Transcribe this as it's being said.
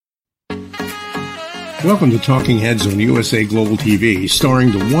Welcome to Talking Heads on USA Global TV,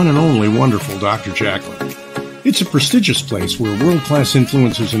 starring the one and only wonderful Dr. Jacqueline. It's a prestigious place where world-class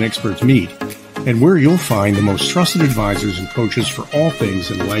influencers and experts meet, and where you'll find the most trusted advisors and coaches for all things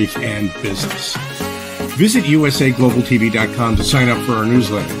in life and business. Visit usaglobaltv.com to sign up for our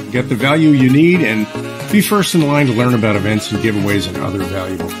newsletter, get the value you need, and be first in line to learn about events and giveaways and other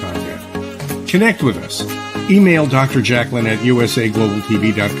valuable content. Connect with us. Email Dr. Jacqueline at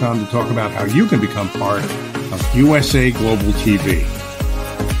usaglobaltv.com to talk about how you can become part of USA Global TV.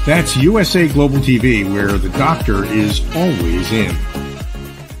 That's USA Global TV, where the doctor is always in.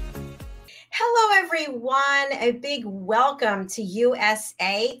 Hello, everyone. A big welcome to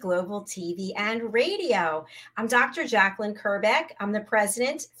USA Global TV and Radio. I'm Dr. Jacqueline Kerbeck. I'm the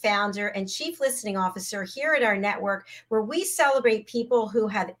president, founder, and chief listening officer here at our network, where we celebrate people who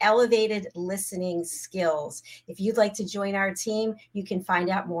have elevated listening skills. If you'd like to join our team, you can find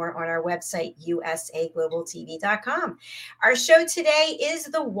out more on our website, usaglobaltv.com. Our show today is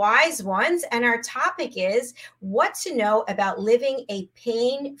The Wise Ones, and our topic is what to know about living a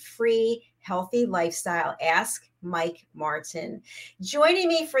pain-free, healthy lifestyle. Ask Mike Martin. Joining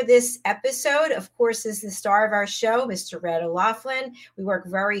me for this episode, of course, is the star of our show, Mr. Red O'Loughlin. We work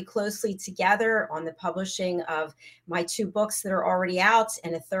very closely together on the publishing of my two books that are already out,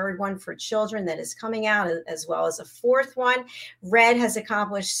 and a third one for children that is coming out, as well as a fourth one. Red has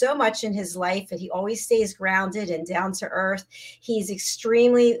accomplished so much in his life that he always stays grounded and down to earth. He's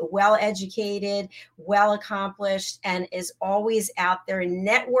extremely well educated, well accomplished, and is always out there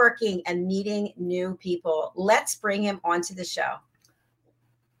networking and meeting new people. Let's bring him onto the show.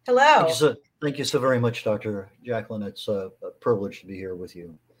 Hello. Thank you so very much, Dr. Jacqueline. It's a privilege to be here with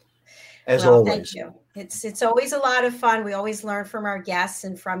you, as always. Thank you. It's always a lot of fun. We always learn from our guests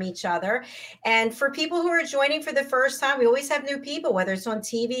and from each other. And for people who are joining for the first time, we always have new people, whether it's on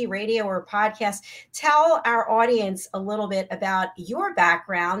TV, radio, or podcast. Tell our audience a little bit about your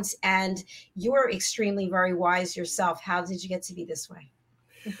background, and you're extremely very wise yourself. How did you get to be this way?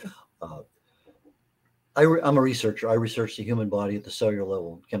 I'm a researcher. I research the human body at the cellular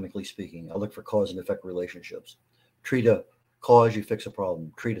level, chemically speaking. I look for cause and effect relationships. Treat a cause, you fix a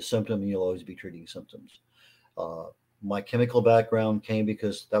problem. Treat a symptom, and you'll always be treating symptoms. My chemical background came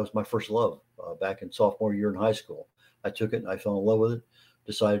because that was my first love back in sophomore year in high school. I took it and I fell in love with it,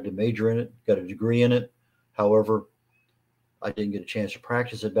 decided to major in it, got a degree in it. However, I didn't get a chance to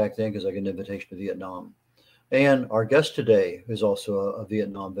practice it back then because I got an invitation to Vietnam. And our guest today is also a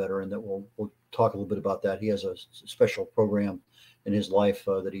Vietnam veteran that we'll talk a little bit about that. He has a special program in his life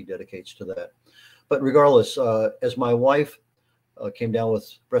that he dedicates to that. But regardless, as my wife came down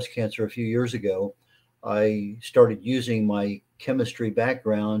with breast cancer a few years ago, I started using my chemistry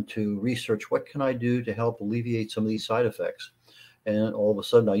background to research what can I do to help alleviate some of these side effects. And all of a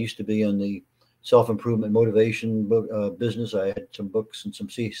sudden, I used to be in the self-improvement motivation business. I had some books and some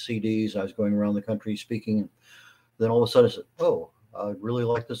CDs. I was going around the country speaking. Then all of a sudden I said, oh, I really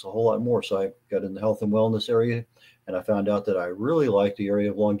like this a whole lot more. So I got in the health and wellness area, and I found out that I really like the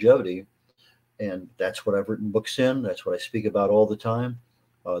area of longevity. And that's what I've written books in. That's what I speak about all the time.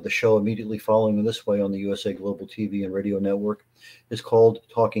 The show immediately following this way on the USA Global TV and Radio Network is called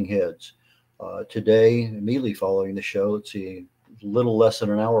Talking Heads. Today, immediately following the show, let's see, a little less than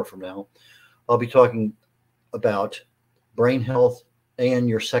an hour from now, I'll be talking about brain health and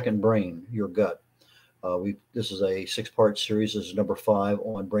your second brain, your gut. This is a 6-part series. This is number 5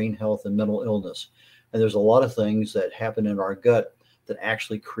 on brain health and mental illness. And there's a lot of things that happen in our gut that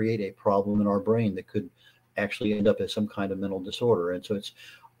actually create a problem in our brain that could actually end up as some kind of mental disorder. And so it's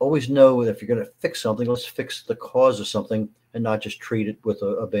always know that if you're going to fix something, let's fix the cause of something and not just treat it with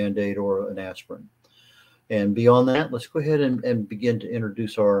a Band-Aid or an aspirin. And beyond that, let's go ahead and begin to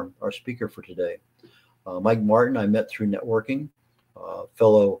introduce our speaker for today. Mike Martin, I met through networking,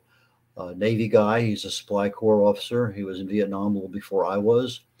 fellow Navy guy. He's a Supply Corps officer. He was in Vietnam a little before I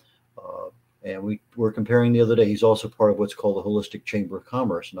was. And we were comparing the other day. He's also part of what's called the Holistic Chamber of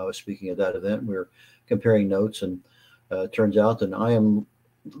Commerce. And I was speaking at that event. We were comparing notes. And it turns out that I am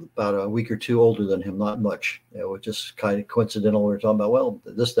about a week or two older than him, not much. It was just kind of coincidental. We were talking about, well,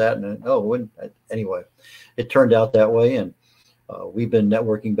 this, that, and anyway, it turned out that way. And we've been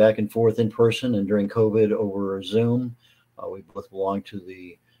networking back and forth in person and during COVID over Zoom. We both belong to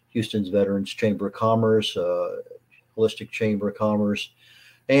the Houston's Veterans Chamber of Commerce, Holistic Chamber of Commerce,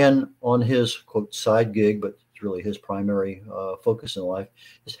 and on his, quote, side gig, but it's really his primary focus in life,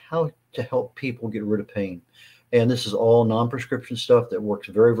 is how to help people get rid of pain. And this is all non-prescription stuff that works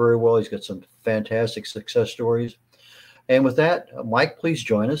very, very well. He's got some fantastic success stories. And with that, Mike, please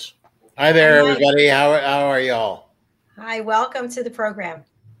join us. Hi there, everybody. How are y'all? Hi, welcome to the program.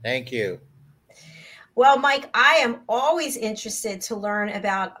 Thank you. Well, Mike, I am always interested to learn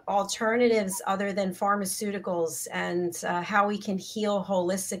about alternatives other than pharmaceuticals and how we can heal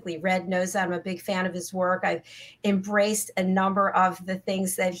holistically. Red knows that I'm a big fan of his work. I've embraced a number of the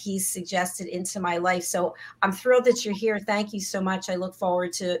things that he's suggested into my life. So I'm thrilled that you're here. Thank you so much. I look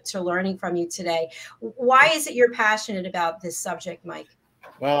forward to learning from you today. Why is it you're passionate about this subject, Mike?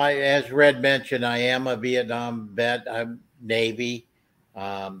 Well, as Red mentioned, I am a Vietnam vet. I'm Navy.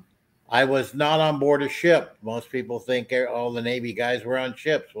 I was not on board a ship. Most people think all the Navy guys were on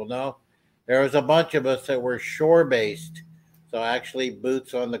ships. Well, no, there was a bunch of us that were shore-based, so actually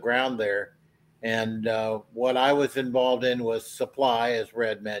boots on the ground there. And what I was involved in was supply, as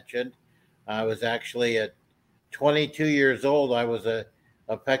Red mentioned. I was actually at 22 years old. I was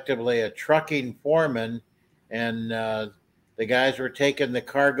effectively a trucking foreman, and the guys were taking the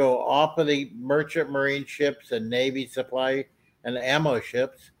cargo off of the merchant marine ships and Navy supply and ammo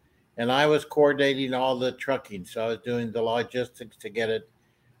ships, and I was coordinating all the trucking. So I was doing the logistics to get it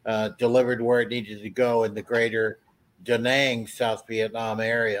delivered where it needed to go in the greater Da Nang, South Vietnam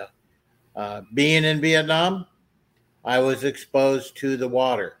area. Being in Vietnam, I was exposed to the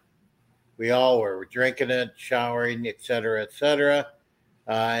water. We all were. We're drinking it, showering, et cetera, et cetera.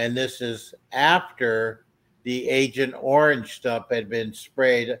 And this is after the Agent Orange stuff had been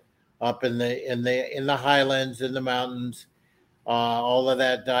sprayed up in the highlands, in the mountains. All of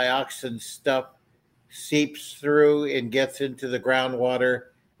that dioxin stuff seeps through and gets into the groundwater,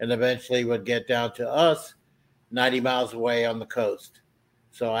 and eventually would get down to us 90 miles away on the coast.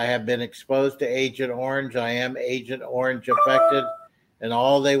 So I have been exposed to Agent Orange. I am Agent Orange affected, and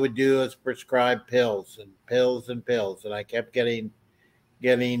all they would do is prescribe pills and pills and pills, and I kept getting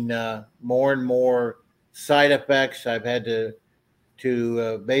more and more side effects. I've had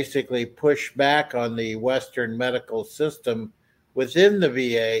to basically push back on the Western medical system within the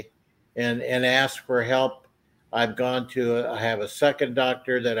VA and ask for help. I have a second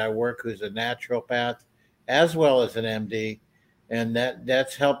doctor that I work who's a naturopath as well as an MD, and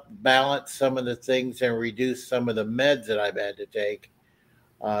that's helped balance some of the things and reduce some of the meds that I've had to take.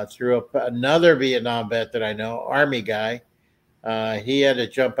 Through another Vietnam vet that I know, Army guy, he had to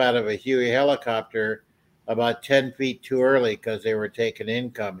jump out of a Huey helicopter about 10 feet too early because they were taking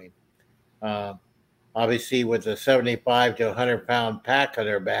incoming. Obviously, with a 75 to 100-pound pack on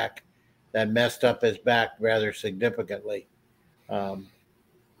their back, that messed up his back rather significantly.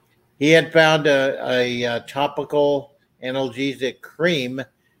 He had found a topical analgesic cream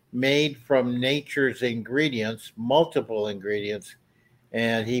made from nature's ingredients, multiple ingredients,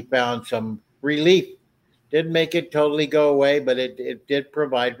 and he found some relief. Didn't make it totally go away, but it did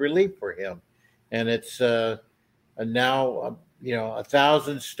provide relief for him. And it's now,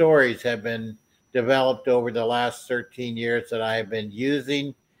 1,000 stories have been developed over the last 13 years that I have been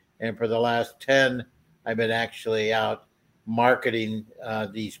using. And for the last 10, I've been actually out marketing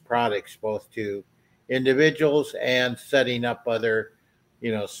these products, both to individuals and setting up other,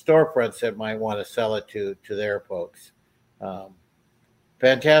 storefronts that might want to sell it to their folks.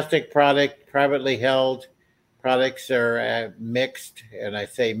 Fantastic product, privately held. Products are mixed, and I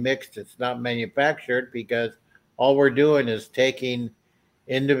say mixed, it's not manufactured, because all we're doing is taking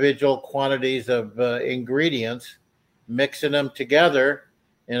individual quantities of ingredients, mixing them together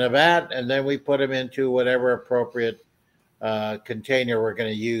in a vat, and then we put them into whatever appropriate container we're going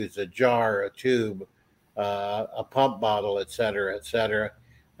to use, a jar, a tube, a pump bottle, et cetera,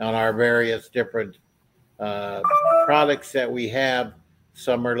 on our various different products that we have.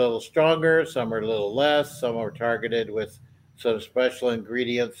 Some are a little stronger, some are a little less, some are targeted with some special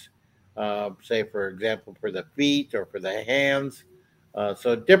ingredients, say, for example, for the feet or for the hands.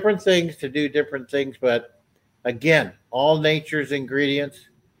 So different things to do different things. But again, all nature's ingredients,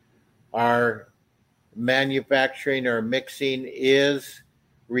 our manufacturing or mixing is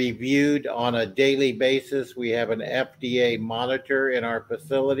reviewed on a daily basis. We have an FDA monitor in our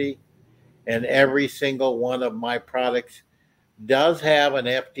facility, and every single one of my products does have an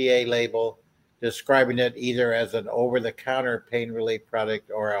FDA label describing it either as an over-the-counter pain relief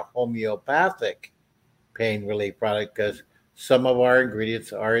product or a homeopathic pain relief product, because some of our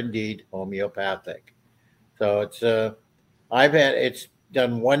ingredients are indeed homeopathic. So it's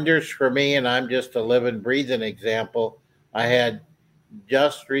done wonders for me, and I'm just a living, breathing example. I had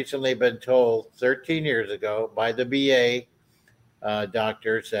just recently been told 13 years ago by the VA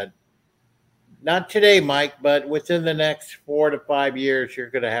doctors that, not today, Mike, but within the next 4 to 5 years,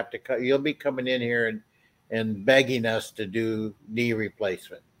 you'll be coming in here and begging us to do knee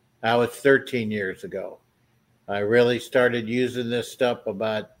replacement. That was 13 years ago. I really started using this stuff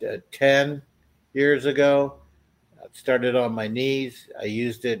about 10 years ago. I started on my knees. I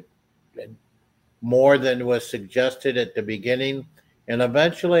used it more than was suggested at the beginning. And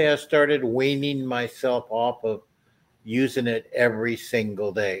eventually I started weaning myself off of using it every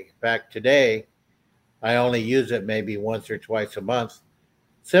single day. In fact, today I only use it maybe once or twice a month,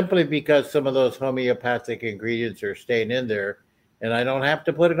 simply because some of those homeopathic ingredients are staying in there and I don't have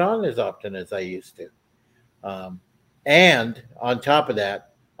to put it on as often as I used to. And on top of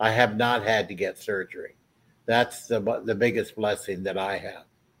that, I have not had to get surgery. That's the biggest blessing that I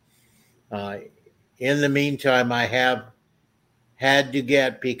have. In the meantime, I have had to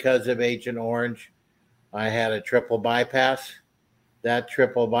get, because of Agent Orange, I had a triple bypass. That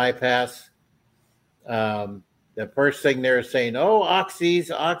triple bypass, the first thing they were saying, oh, oxys,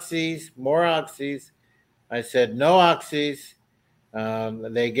 more oxys. I said, no oxys.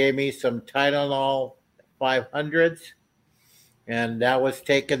 They gave me some Tylenol 500s, and that was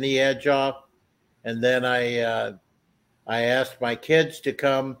taking the edge off. And then I asked my kids to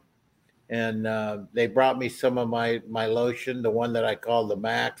come, and they brought me some of my lotion, the one that I call the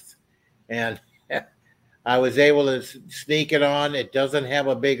Max, and I was able to sneak it on. It doesn't have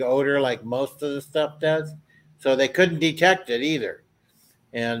a big odor like most of the stuff does, so they couldn't detect it either.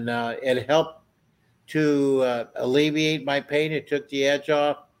 And it helped to alleviate my pain. It took the edge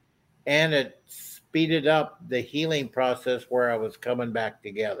off, and it speeded up the healing process where I was coming back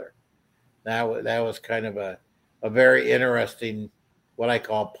together. That was kind of a very interesting, what I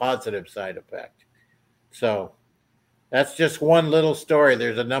call positive side effect. So that's just one little story.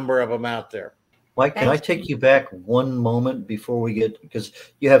 There's a number of them out there. Mike, can I take you back one moment before we get, because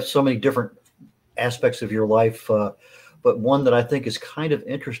you have so many different aspects of your life, but one that I think is kind of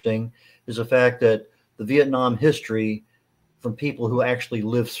interesting is the fact that the Vietnam history from people who actually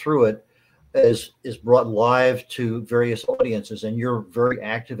lived through it is brought live to various audiences, and you're very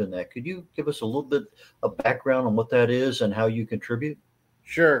active in that. Could you give us a little bit of background on what that is and how you contribute?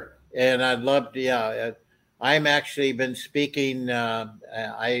 Sure. And I'd love to, yeah. I'm actually been speaking,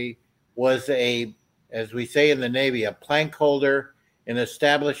 I was as we say in the Navy, a plank holder in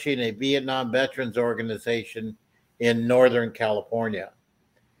establishing a Vietnam Veterans Organization in Northern California.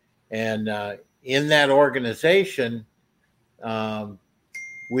 And in that organization,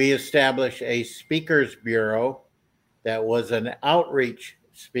 we established a speakers bureau that was an outreach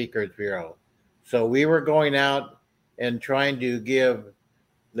speakers bureau. So we were going out and trying to give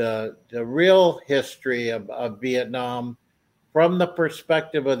the real history of Vietnam from the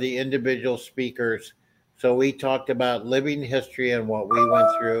perspective of the individual speakers. So we talked about living history and what we went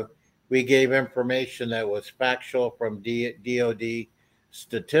through. We gave information that was factual from DOD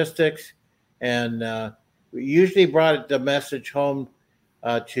statistics, and we usually brought the message home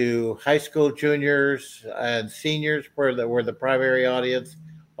to high school juniors and seniors were the primary audience,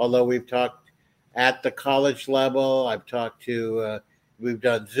 although we've talked at the college level. I've talked to, we've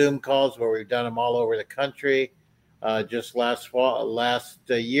done Zoom calls where we've done them all over the country. Just last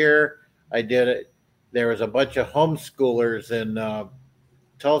year, I did it. There was a bunch of homeschoolers in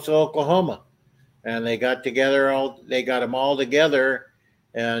Tulsa, Oklahoma, and they got together. They got them all together,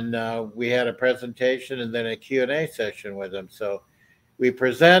 and we had a presentation and then a Q&A session with them. So we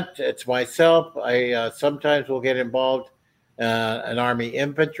present. It's myself. I sometimes will get involved. An Army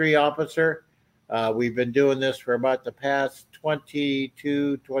infantry officer. We've been doing this for about the past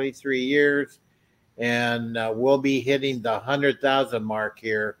 22, 23 years. And we'll be hitting the 100,000 mark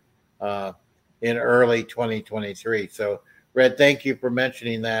here in early 2023. So, Red, thank you for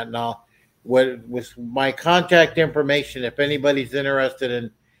mentioning that. And with my contact information, if anybody's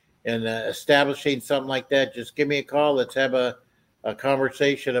interested in establishing something like that, just give me a call. Let's have a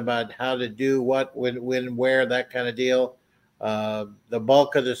conversation about how to do what, when, where, that kind of deal. The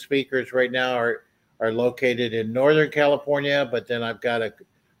bulk of the speakers right now are located in Northern California, but then I've got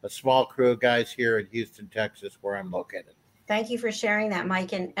a small crew of guys here in Houston, Texas, where I'm located. Thank you for sharing that,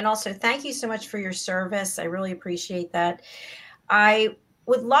 Mike. And also thank you so much for your service. I really appreciate that. I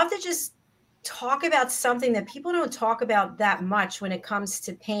would love to just talk about something that people don't talk about that much when it comes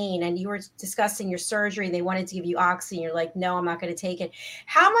to pain. And you were discussing your surgery and they wanted to give you oxy and you're like, no, I'm not going to take it.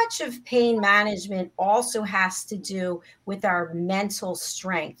 How much of pain management also has to do with our mental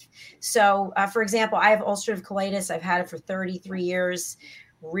strength? So for example, I have ulcerative colitis. I've had it for 33 years,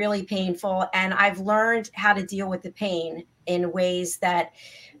 really painful. And I've learned how to deal with the pain in ways that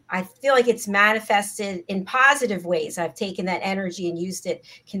I feel like it's manifested in positive ways. I've taken that energy and used it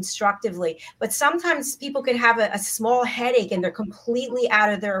constructively. But sometimes people can have a small headache and they're completely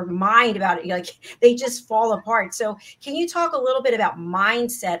out of their mind about it. Like they just fall apart. So can you talk a little bit about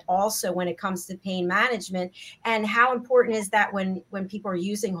mindset also when it comes to pain management, and how important is that when people are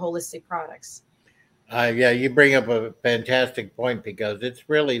using holistic products? Yeah, you bring up a fantastic point, because it's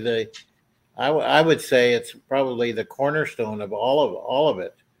really I would say it's probably the cornerstone of all of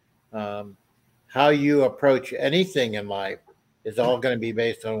it. How you approach anything in life is all going to be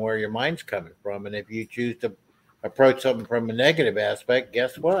based on where your mind's coming from. And if you choose to approach something from a negative aspect,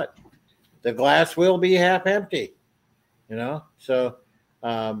 guess what? The glass will be half empty, So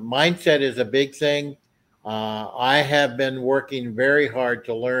mindset is a big thing. I have been working very hard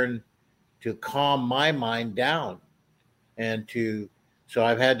to learn to calm my mind down so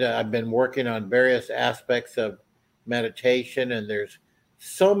I've been working on various aspects of meditation, and there's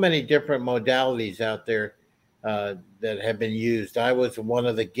so many different modalities out there that have been used. I was one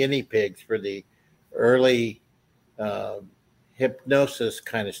of the guinea pigs for the early hypnosis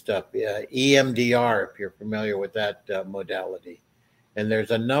kind of stuff, EMDR, if you're familiar with that modality. And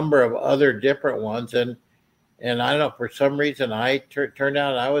there's a number of other different ones. And I don't know, for some reason, turned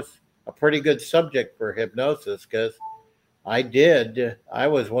out I was a pretty good subject for hypnosis because I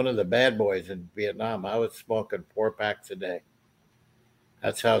was one of the bad boys in Vietnam. I was smoking 4 packs a day.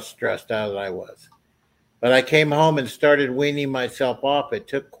 That's how stressed out I was. But I came home and started weaning myself off. It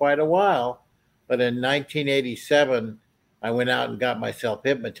took quite a while. But in 1987, I went out and got myself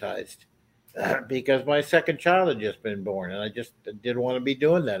hypnotized because my second child had just been born, and I just didn't want to be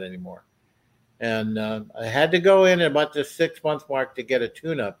doing that anymore. And I had to go in at about the 6-month mark to get a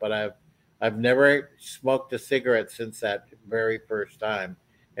tune-up, but I've never smoked a cigarette since that very first time.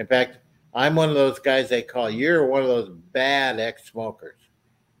 In fact, I'm one of those guys they call, you're one of those bad ex-smokers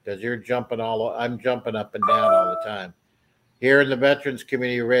because I'm jumping up and down all the time. Here in the veterans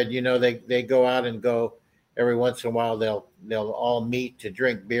community, Red, they go out and go every once in a while, they'll all meet to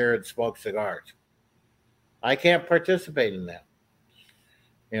drink beer and smoke cigars. I can't participate in that.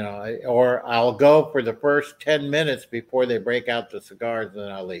 Or I'll go for the first 10 minutes before they break out the cigars, and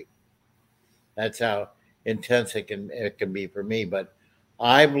then I'll leave. That's how intense it can be for me. But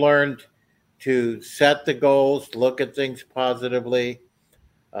I've learned to set the goals, look at things positively,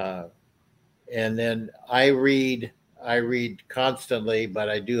 and then I read constantly, but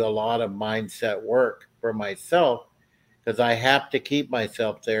I do a lot of mindset work for myself because I have to keep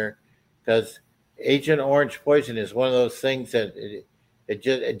myself there because Agent Orange poison is one of those things that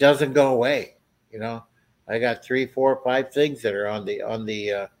it doesn't go away. I got 3, 4, 5 things that are on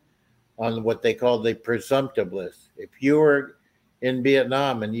what they call the presumptive list. If you were in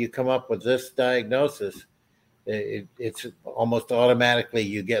Vietnam and you come up with this diagnosis, it's almost automatically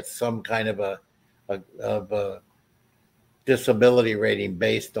you get some kind of a disability rating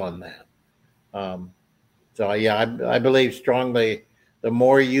based on that. So yeah, I believe strongly the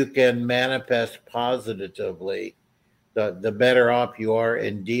more you can manifest positively, the better off you are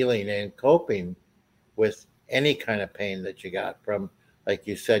in dealing and coping with any kind of pain that you got, from, like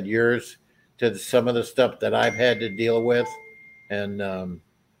you said, yours to some of the stuff that I've had to deal with. And,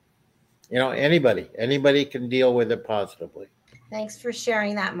 anybody can deal with it positively. Thanks for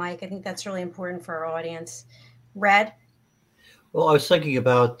sharing that, Mike. I think that's really important for our audience. Red? Well, I was thinking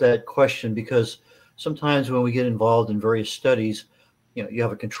about that question because sometimes when we get involved in various studies, you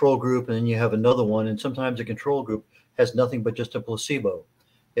have a control group and then you have another one. And sometimes a control group has nothing but just a placebo.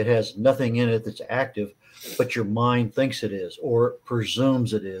 It has nothing in it that's active, but your mind thinks it is, or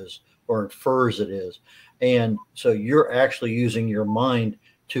presumes it is, or infers it is. And so you're actually using your mind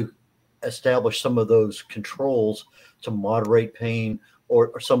to establish some of those controls to moderate pain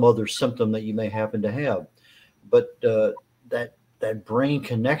or some other symptom that you may happen to have. But that brain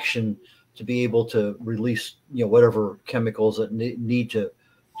connection to be able to release, whatever chemicals that need to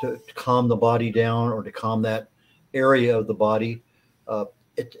calm the body down or to calm that area of the body,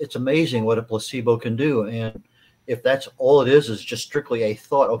 it's amazing what a placebo can do. And if that's all it is just strictly a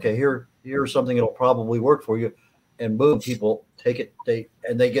thought, okay, here's something that'll probably work for you, and boom, people take it, they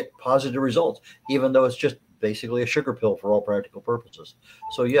get positive results, even though it's just basically a sugar pill for all practical purposes.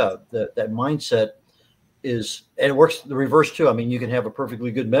 So yeah, that mindset is, and it works the reverse too. I mean, you can have a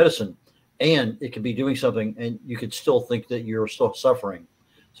perfectly good medicine and it can be doing something and you could still think that you're still suffering.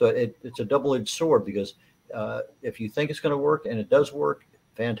 So it's a double-edged sword because if you think it's going to work and it does work,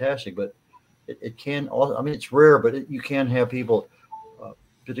 fantastic. But it can also, I mean, it's rare, but you can have people,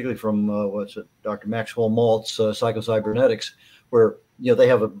 particularly from Dr. Maxwell Maltz, psychocybernetics, where they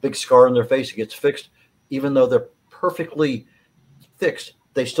have a big scar on their face. It gets fixed, even though they're perfectly fixed.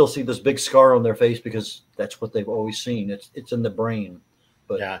 They still see this big scar on their face because that's what they've always seen. It's in the brain.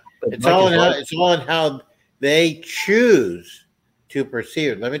 But yeah, it's all in how they choose to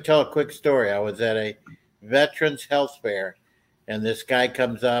perceive it. Let me tell a quick story. I was at a Veterans Health Fair, and this guy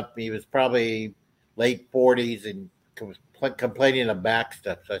comes up. He was probably late 40s and complaining of back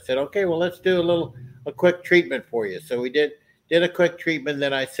stuff. So I said, okay, well, let's do a quick treatment for you. So we did a quick treatment.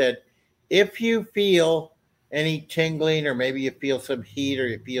 Then I said, if you feel any tingling, or maybe you feel some heat, or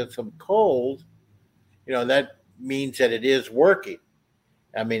you feel some cold, that means that it is working.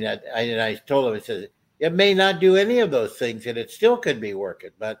 I mean, I told him, I said, it may not do any of those things, and it still could be working.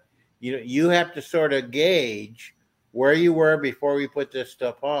 But you have to sort of gauge where you were before we put this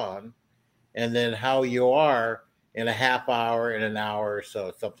stuff on, and then how you are in a half hour, in an hour or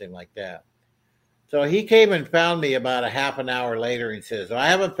so, something like that. So he came and found me about a half an hour later and says, I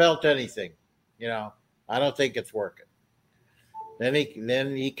haven't felt anything. I don't think it's working. Then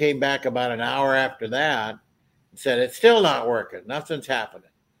he came back about an hour after that and said, it's still not working. Nothing's happening.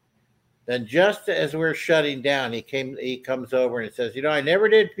 Then just as we're shutting down, he comes over and says, I never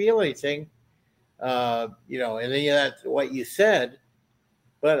did feel anything, and then that's what you said,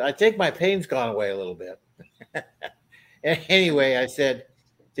 but I think my pain's gone away a little bit. And anyway, I said,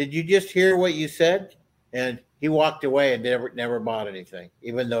 did you just hear what you said? And he walked away and never bought anything,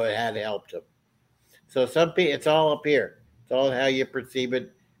 even though it had helped him. So some people, it's all up here. It's all how you perceive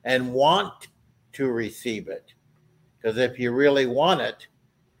it and want to receive it. Because if you really want it,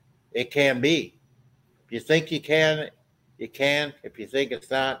 it can be. If you think you can, you can. If you think it's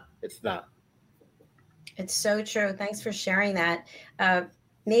not, it's not. It's so true. Thanks for sharing that.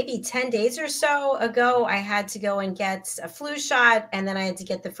 Maybe 10 days or so ago, I had to go and get a flu shot, and then I had to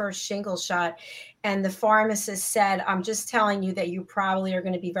get the first shingles shot. And the pharmacist said, I'm just telling you that you probably are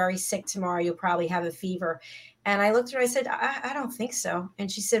going to be very sick tomorrow. You'll probably have a fever. And I looked at her, I said, I don't think so.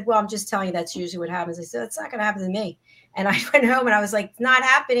 And she said, well, I'm just telling you that's usually what happens. I said, it's not going to happen to me. And I went home and I was like, not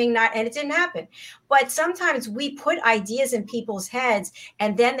happening, and it didn't happen. But sometimes we put ideas in people's heads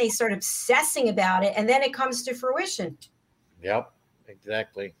and then they start obsessing about it, and then it comes to fruition. Yep,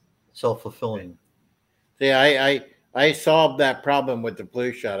 exactly. Self-fulfilling. See, I solved that problem with the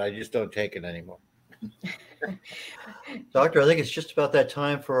flu shot. I just don't take it anymore. Doctor, I think it's just about that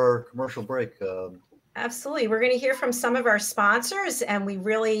time for our commercial break. Absolutely. We're going to hear from some of our sponsors, and we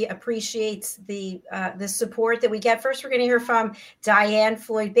really appreciate the support that we get. First, we're going to hear from Diane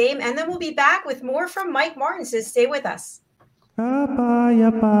Floyd Boehm, and then we'll be back with more from Mike Martin. So stay with us.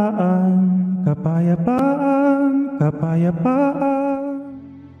 Kapayapaan, kapayapaan, kapayapaan.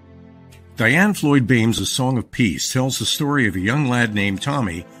 Diane Floyd Boehm's A Song of Peace tells the story of a young lad named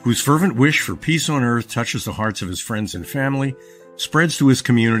Tommy whose fervent wish for peace on earth touches the hearts of his friends and family, spreads to his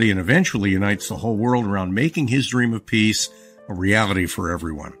community, and eventually unites the whole world around making his dream of peace a reality for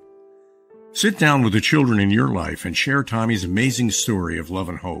everyone. Sit down with the children in your life and share Tommy's amazing story of love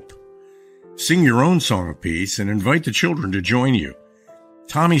and hope. Sing your own song of peace and invite the children to join you.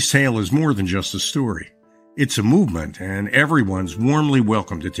 Tommy's tale is more than just a story. It's a movement, and everyone's warmly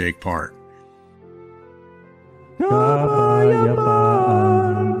welcome to take part. Kapayapaan,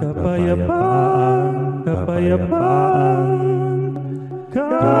 kapayapaan, kapayapaan.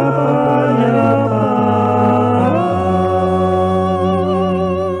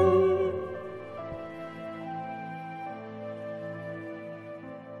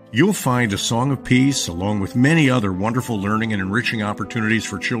 You'll find A Song of Peace, along with many other wonderful learning and enriching opportunities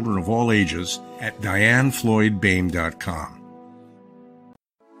for children of all ages, at DianeFloydBoehm.com.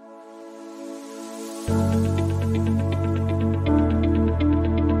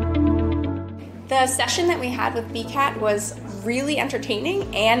 The session that we had with BCAT was really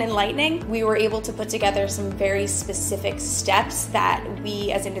entertaining and enlightening. We were able to put together some very specific steps that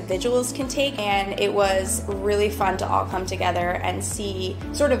we as individuals can take, and it was really fun to all come together and see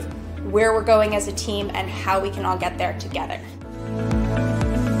sort of where we're going as a team and how we can all get there together.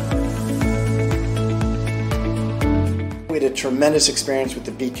 We had a tremendous experience with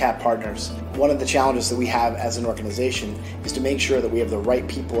the BCAT partners. One of the challenges that we have as an organization is to make sure that we have the right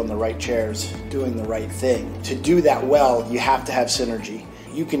people in the right chairs doing the right thing. To do that well, you have to have synergy.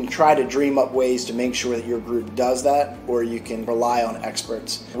 You can try to dream up ways to make sure that your group does that, or you can rely on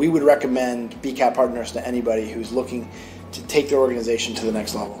experts. We would recommend BCAT partners to anybody who's looking to take their organization to the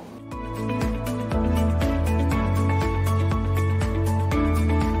next level.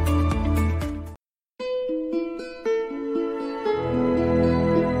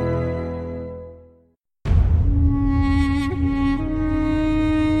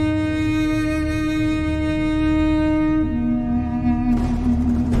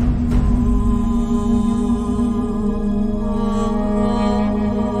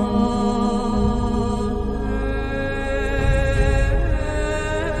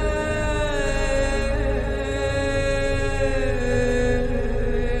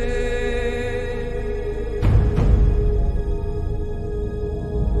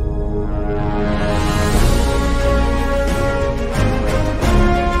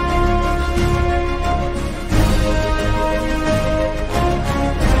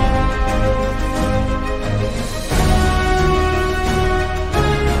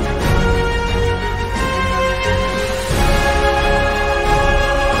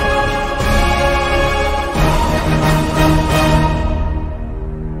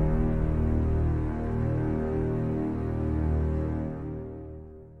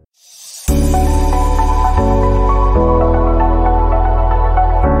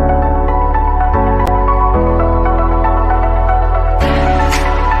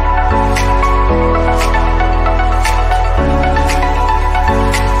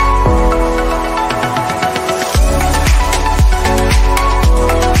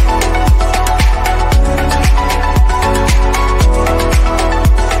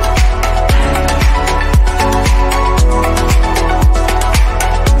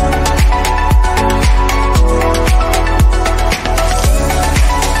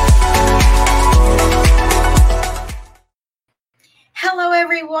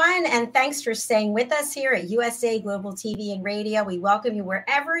 everyone, and thanks for staying with us here at USA Global TV and Radio. We welcome you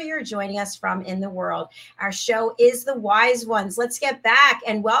wherever you're joining us from in the world. Our show is The Wise Ones. Let's get back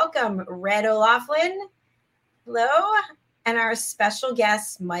and welcome Red O'Loughlin. Hello. And our special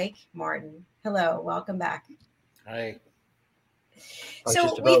guest, Mike Martin. Hello. Welcome back. Hi.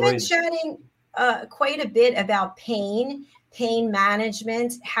 So we've been chatting quite a bit about pain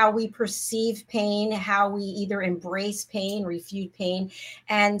management, how we perceive pain, how we either embrace pain, refute pain.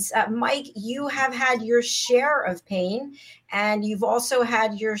 And Mike, you have had your share of pain, and you've also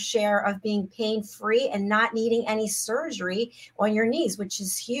had your share of being pain-free and not needing any surgery on your knees, which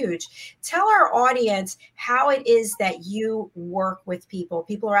is huge. Tell our audience how it is that you work with people.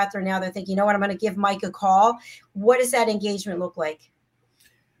 People are out there now, they're thinking, you know what, I'm going to give Mike a call. What does that engagement look like?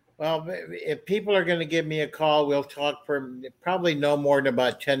 Well, if people are going to give me a call, we'll talk for probably no more than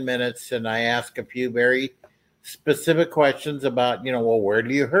about 10 minutes. And I ask a few very specific questions about, well, where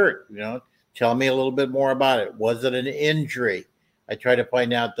do you hurt? Tell me a little bit more about it. Was it an injury? I try to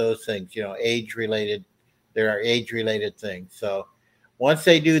find out those things, age-related. There are age-related things. So once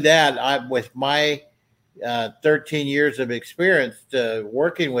they do that, with my 13 years of experience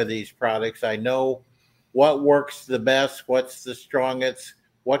working with these products, I know what works the best, what's the strongest,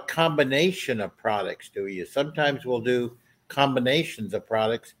 what combination of products do we use? Sometimes we'll do combinations of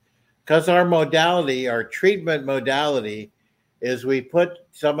products because our treatment modality is we put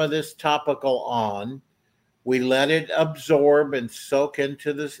some of this topical on, we let it absorb and soak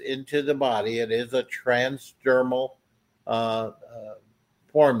into the body. It is a transdermal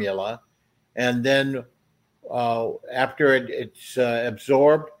formula. And then after it's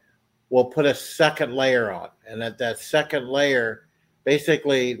absorbed, we'll put a second layer on. And at that second layer,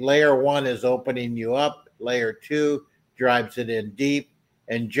 basically, layer 1 is opening you up. Layer 2 drives it in deep.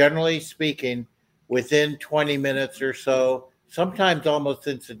 And generally speaking, within 20 minutes or so, sometimes almost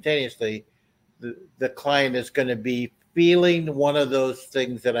instantaneously, the client is going to be feeling one of those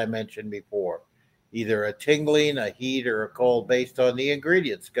things that I mentioned before, either a tingling, a heat, or a cold based on the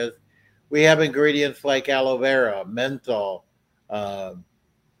ingredients. Because we have ingredients like aloe vera, menthol,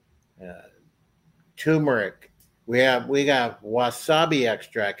 turmeric. We got wasabi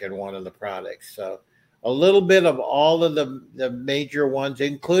extract in one of the products. So a little bit of all of the major ones,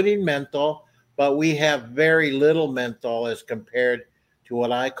 including menthol, but we have very little menthol as compared to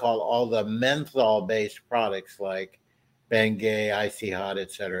what I call all the menthol-based products like Bengay, Icy Hot,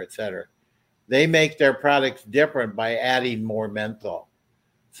 et cetera, et cetera. They make their products different by adding more menthol.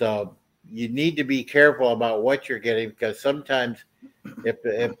 So you need to be careful about what you're getting, because sometimes if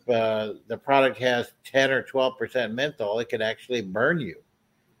the product has 10 or 12% menthol, it can actually burn you.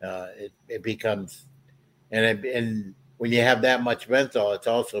 It becomes, and when you have that much menthol, it's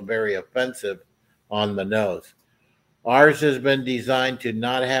also very offensive on the nose. Ours has been designed to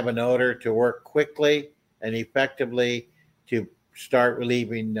not have an odor, to work quickly and effectively, to start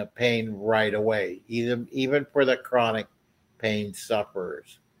relieving the pain right away, even for the chronic pain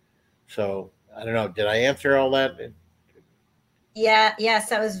sufferers. So I don't know. Did I answer all that? Yeah. Yes,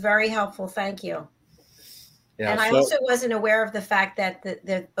 that was very helpful. Thank you. Yeah, and I also wasn't aware of the fact that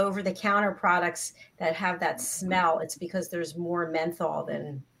the over-the-counter products that have that smell, it's because there's more menthol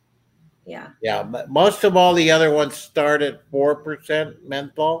than, yeah. Yeah, but most of all the other ones start at 4%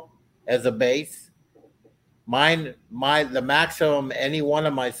 menthol as a base. The maximum any one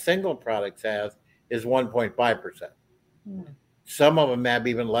of my single products has is 1.5%. Some of them have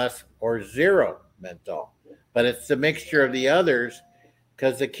even less or zero menthol. But it's the mixture of the others,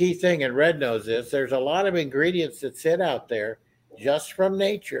 because the key thing, and Red knows this, there's a lot of ingredients that sit out there just from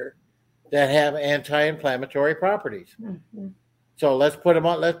nature that have anti-inflammatory properties. Mm-hmm. So let's put them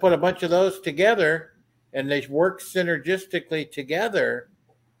on. Let's put a bunch of those together, and they work synergistically together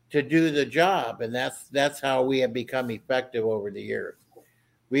to do the job. And that's how we have become effective over the years.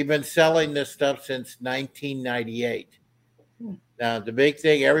 We've been selling this stuff since 1998. Now, the big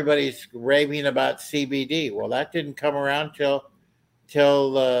thing, everybody's raving about CBD. Well, that didn't come around till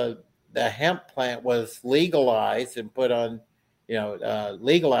the hemp plant was legalized and put on,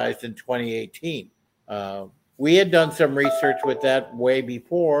 legalized in 2018. We had done some research with that way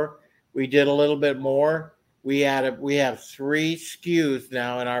before. We did a little bit more. We have 3 SKUs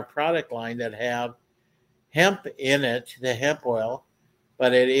now in our product line that have hemp in it, the hemp oil,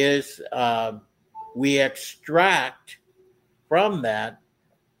 but it is, we extract from that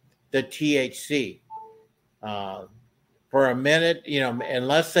the THC for a minute,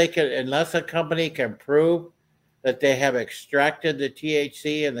 unless a company can prove that they have extracted the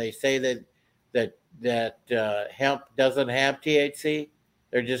THC and they say that hemp doesn't have THC,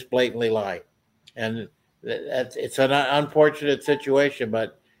 they're just blatantly lying. And it's an unfortunate situation,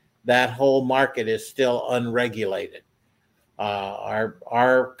 but that whole market is still unregulated.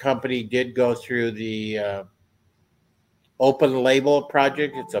 Our company did go through the open label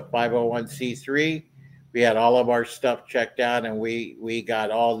project. It's a 501c3. We had all of our stuff checked out, and we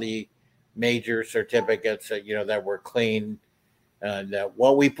got all the major certificates that, that were clean. That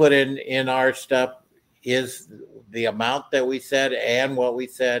what we put in our stuff is the amount that we said and what we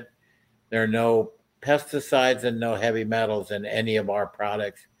said. There are no pesticides and no heavy metals in any of our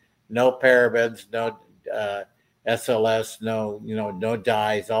products. No parabens, no SLS, no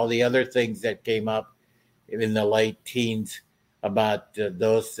dyes, all the other things that came up in the late teens about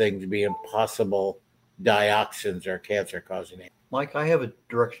those things being possible dioxins or cancer-causing agents. Mike, I have a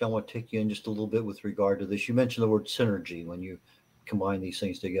direction I want to take you in just a little bit with regard to this. You mentioned the word synergy when you combine these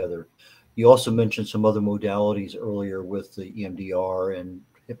things together. You also mentioned some other modalities earlier with the EMDR and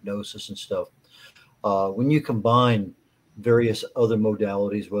hypnosis and stuff. When you combine various other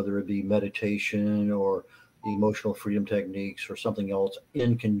modalities, whether it be meditation or the emotional freedom techniques or something else,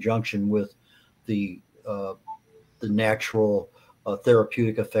 in conjunction with the natural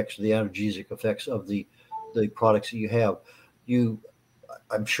therapeutic effects, the analgesic effects of the products that you have,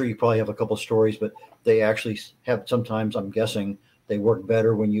 I'm sure you probably have a couple of stories, but they actually have, sometimes I'm guessing they work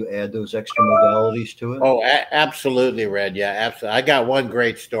better when you add those extra modalities to it. Oh, absolutely, Red. Yeah, absolutely. I got one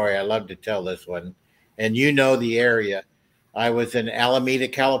great story. I love to tell this one. And the area. I was in Alameda,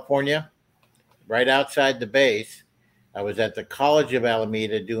 California, right outside the base. I was at the College of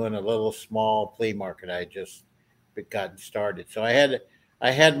Alameda doing a little small flea market. I had just gotten started. So I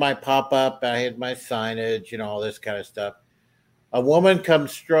had my pop-up, I had my signage, all this kind of stuff. A woman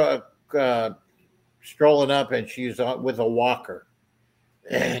comes strolling up, and she's with a walker.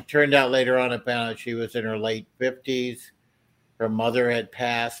 It turned out later on, I found out she was in her late 50s. Her mother had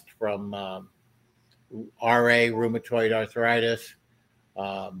passed from RA, rheumatoid arthritis.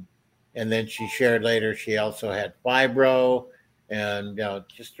 And then she shared later she also had fibro and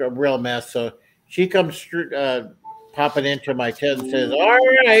just a real mess. So she comes popping into my tent and says, "All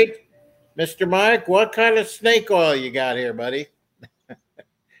right, Mr. Mike, what kind of snake oil you got here, buddy?"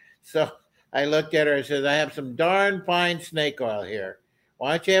 So I looked at her and said, "I have some darn fine snake oil here.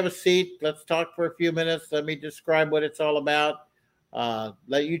 Why don't you have a seat? Let's talk for a few minutes. Let me describe what it's all about.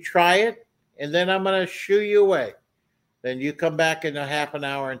 Let you try it, and then I'm going to shoo you away. Then you come back in a half an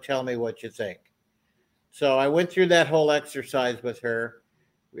hour and tell me what you think." So I went through that whole exercise with her.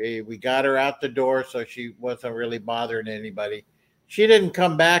 We got her out the door, so she wasn't really bothering anybody. She didn't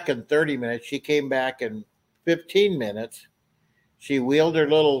come back in 30 minutes. She came back in 15 minutes. She wheeled her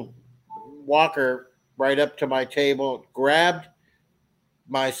little walker right up to my table, grabbed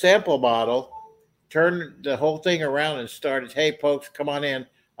my sample bottle, turned the whole thing around and started, "Hey, folks, come on in.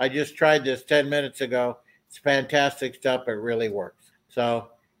 I just tried this 10 minutes ago. It's fantastic stuff. It really works." So,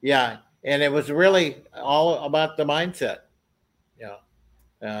 yeah. And it was really all about the mindset.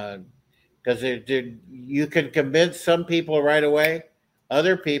 Because you can convince some people right away.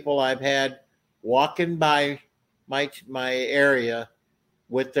 Other people I've had walking by my area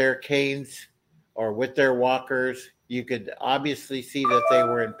with their canes or with their walkers, you could obviously see that they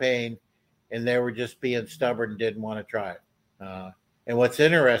were in pain and they were just being stubborn and didn't want to try it. And what's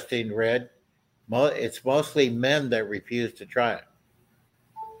interesting, Red, it's mostly men that refuse to try it.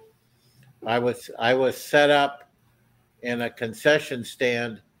 I was set up in a concession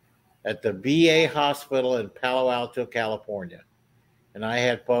stand at the VA hospital in Palo Alto, California. And I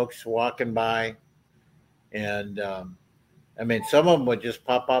had folks walking by, and some of them would just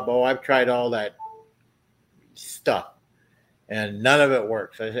pop up, "Oh, I've tried all that stuff, and none of it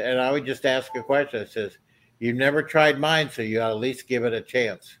works." And I would just ask a question. It says, "You've never tried mine, so you ought to at least give it a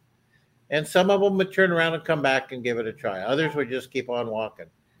chance." And some of them would turn around and come back and give it a try. Others would just keep on walking.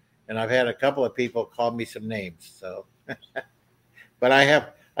 And I've had a couple of people call me some names. So, but I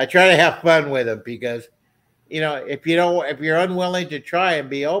try to have fun with them because, if you're unwilling to try and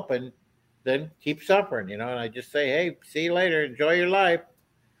be open, then keep suffering, and I just say, "Hey, see you later. Enjoy your life."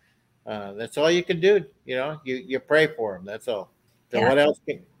 That's all you can do. You pray for them. That's all. So yeah. What else?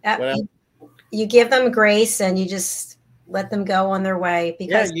 You give them grace and you just let them go on their way,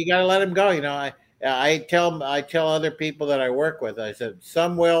 because you got to let them go. I tell other people that I work with, I said,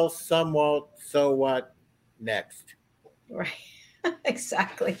 some will, some won't. So what? Next. Right.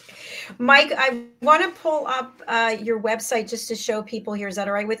 Exactly. Mike, I want to pull up your website just to show people here. Is that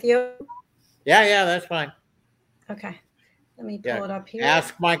all right with you? Yeah, that's fine. Okay. Let me pull it up here.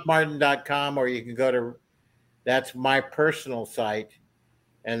 AskMikeMartin.com, or you can go to, that's my personal site.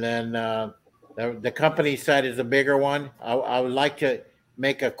 And then the company site is a bigger one. I would like to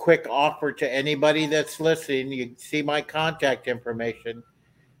make a quick offer to anybody that's listening. You can see my contact information.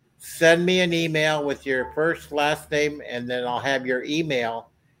 send me an email with your first, last name, and then I'll have your email,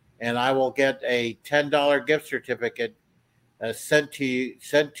 and I will get a $10 gift certificate sent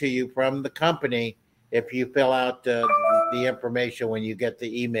to you from the company if you fill out the information when you get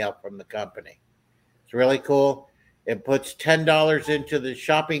the email from the company. It's really cool. It puts $10 into the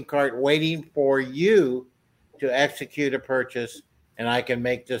shopping cart waiting for you to execute a purchase, and I can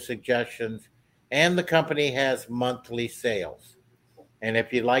make the suggestions. And the company has monthly sales. And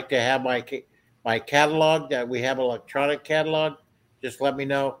if you'd like to have my catalog, that we have electronic catalog, just let me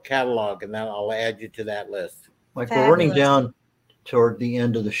know, catalog, and then I'll add you to that list. Mike, Fabulous. we're running down toward the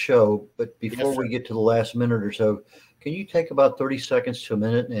end of the show, but before Yes, we sir. get to the last minute or so, can you take about 30 seconds to a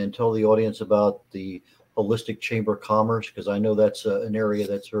minute and tell the audience about the Holistic Chamber of Commerce? Because I know that's an area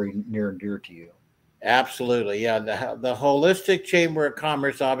that's very near and dear to you. Absolutely, yeah. The Holistic Chamber of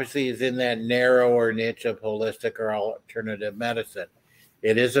Commerce obviously is in that narrower niche of holistic or alternative medicine.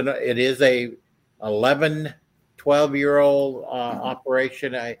 It is a 11, 12-year-old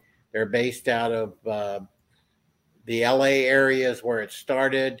operation. They're based out of the LA area is where it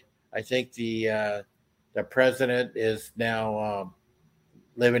started. I think the president is now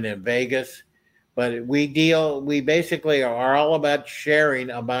living in Vegas, but we basically are all about sharing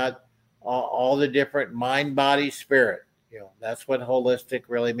about all the different mind, body, spirit. That's what holistic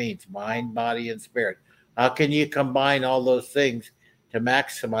really means: mind, body, and spirit. How can you combine all those things to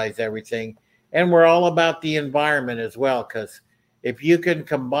maximize everything? And we're all about the environment as well, because if you can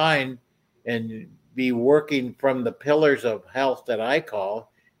combine and be working from the pillars of health that I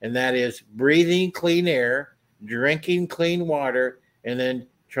call, and that is breathing clean air, drinking clean water, and then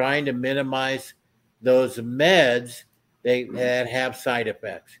trying to minimize those meds that have side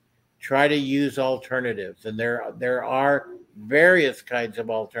effects. Try to use alternatives, and there are various kinds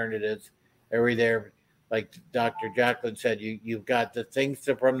of alternatives. There, like Dr. Jacqueline said, you've got the things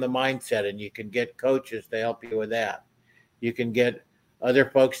from the mindset, and you can get coaches to help you with that. You can get other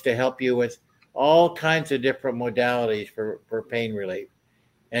folks to help you with all kinds of different modalities for pain relief.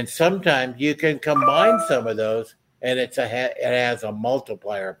 And sometimes you can combine some of those, and it has a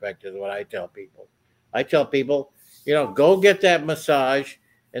multiplier effect, is what I tell people. I tell people, go get that massage,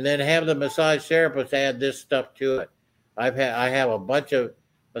 and then have the massage therapist add this stuff to it. I have a bunch of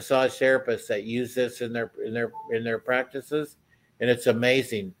massage therapists that use this in their practices, and it's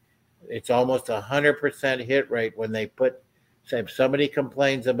amazing. It's almost 100% hit rate when they put. So if somebody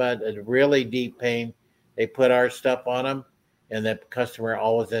complains about a really deep pain, they put our stuff on them, and the customer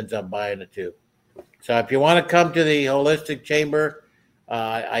always ends up buying it too. So if you want to come to the Holistic Chamber,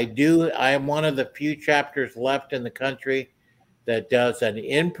 I am one of the few chapters left in the country that does an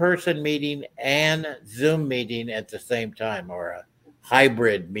in-person meeting and Zoom meeting at the same time, or a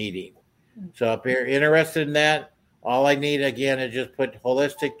hybrid meeting. So if you're interested in that, all I need again is just put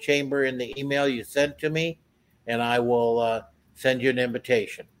Holistic Chamber in the email you sent to me, and I will send you an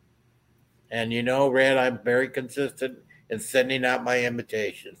invitation. And Red, I'm very consistent in sending out my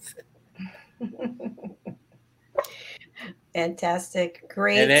invitations. Fantastic.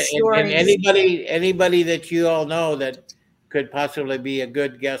 Great And stories. anybody that you all know that could possibly be a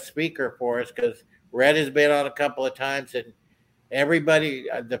good guest speaker for us, because Red has been on a couple of times, and everybody,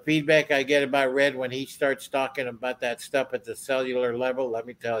 the feedback I get about Red when he starts talking about that stuff at the cellular level, let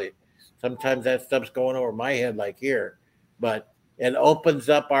me tell you, sometimes that stuff's going over my head like here, but it opens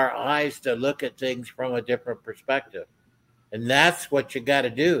up our eyes to look at things from a different perspective. And that's what you got to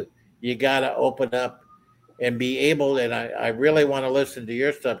do. You got to open up and be able, and I really want to listen to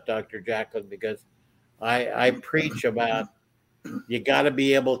your stuff, Dr. Jacqueline, because I preach about you got to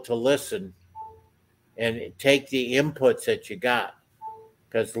be able to listen and take the inputs that you got,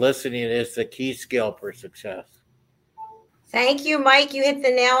 because listening is the key skill for success. Thank you, Mike. You hit the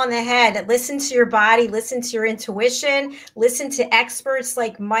nail on the head. Listen to your body, listen to your intuition, listen to experts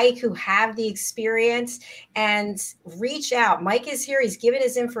like Mike who have the experience, and reach out. Mike is here. He's given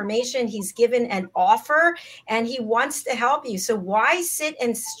his information. He's given an offer, and he wants to help you. So why sit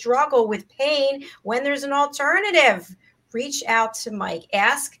and struggle with pain when there's an alternative? Reach out to Mike.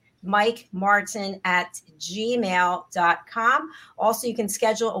 Ask Mike Martin at gmail.com. Also, you can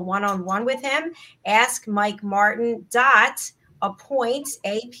schedule a one-on-one with him. Ask Mike Martin appoint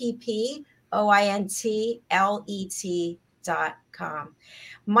APPOINTLET.com.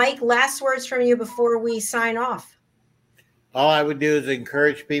 Mike, last words from you before we sign off. All I would do is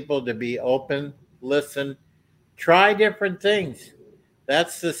encourage people to be open, listen, try different things.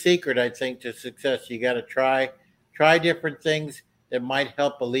 That's the secret, I think, to success. You got to try different things that might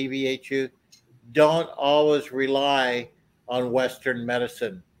help alleviate you. Don't always rely on Western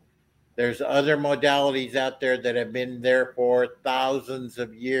medicine. There's other modalities out there that have been there for thousands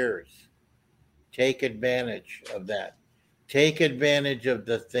of years. Take advantage of that. Take advantage of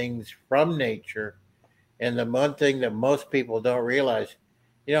the things from nature. And the one thing that most people don't realize,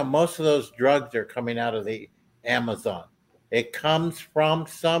 most of those drugs are coming out of the Amazon. It comes from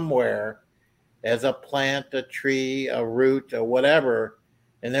somewhere as a plant, a tree, a root, or whatever.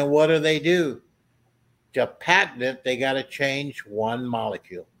 And then what do? To patent it, they got to change one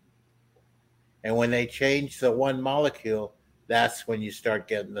molecule. And when they change the one molecule, that's when you start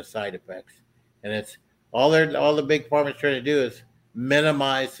getting the side effects. And it's all the big pharma's trying to do is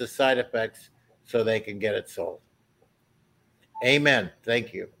minimize the side effects so they can get it sold. Amen.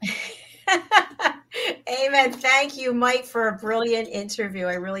 Thank you. Amen. Thank you, Mike, for a brilliant interview.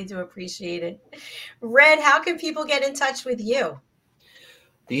 I really do appreciate it. Red, how can people get in touch with you?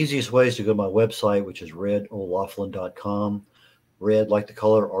 The easiest way is to go to my website, which is redolaughlin.com. Red, like the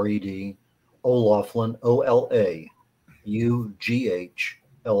color, R-E-D. O'Laughlin, O-L-A-U-G-H-L-I-N.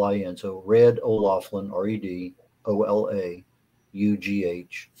 So Red O'Laughlin,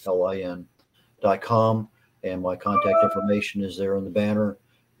 RED-O-L-A-U-G-H-L-I-N.com. And my contact information is there on the banner.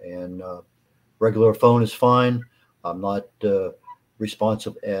 And regular phone is fine. I'm not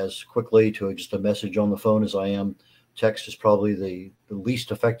responsive as quickly to just a message on the phone as I am. Text is probably the least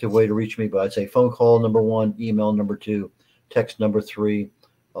effective way to reach me, but I'd say phone call number 1, email number 2, text number 3.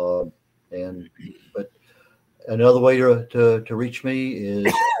 But another way to reach me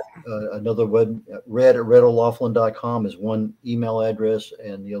is another red at redolaughlin.com is one email address,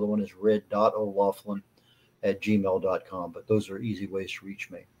 and the other one is red.olaughlin@gmail.com. But those are easy ways to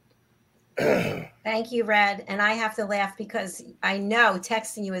reach me. Thank you, Red. And I have to laugh because I know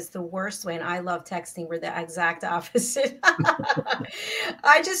texting you is the worst way, and I love texting. We're the exact opposite.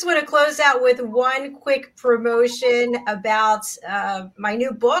 I just want to close out with one quick promotion about my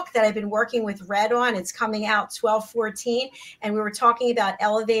new book that I've been working with Red on. It's coming out 12/14, and we were talking about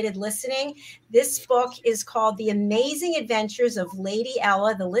elevated listening. This book is called The Amazing Adventures of Lady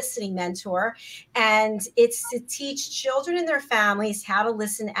Ella, the Listening Mentor, and it's to teach children and their families how to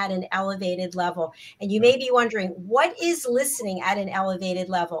listen at an elevated level. And you may be wondering, what is listening at an elevated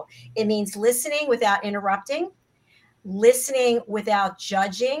level? It means listening without interrupting, listening without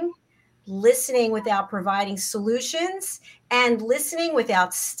judging, listening without providing solutions, and listening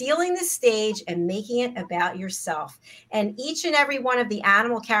without stealing the stage and making it about yourself. And each and every one of the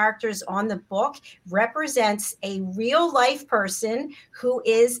animal characters on the book represents a real life person who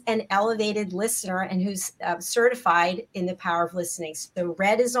is an elevated listener and who's certified in the power of listening. So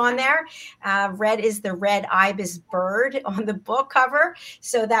Red is on there. Red is the red ibis bird on the book cover.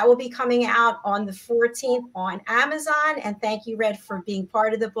 So that will be coming out on the 14th on Amazon. And thank you, Red, for being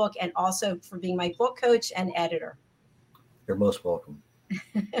part of the book and also for being my book coach and editor. You're most welcome.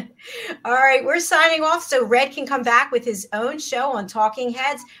 All right, we're signing off so Red can come back with his own show on Talking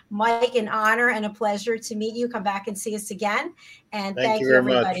Heads. Mike, an honor and a pleasure to meet you. Come back and see us again. And thank you, very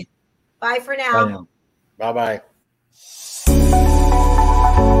everybody. much. Bye for now. Bye now. Bye-bye.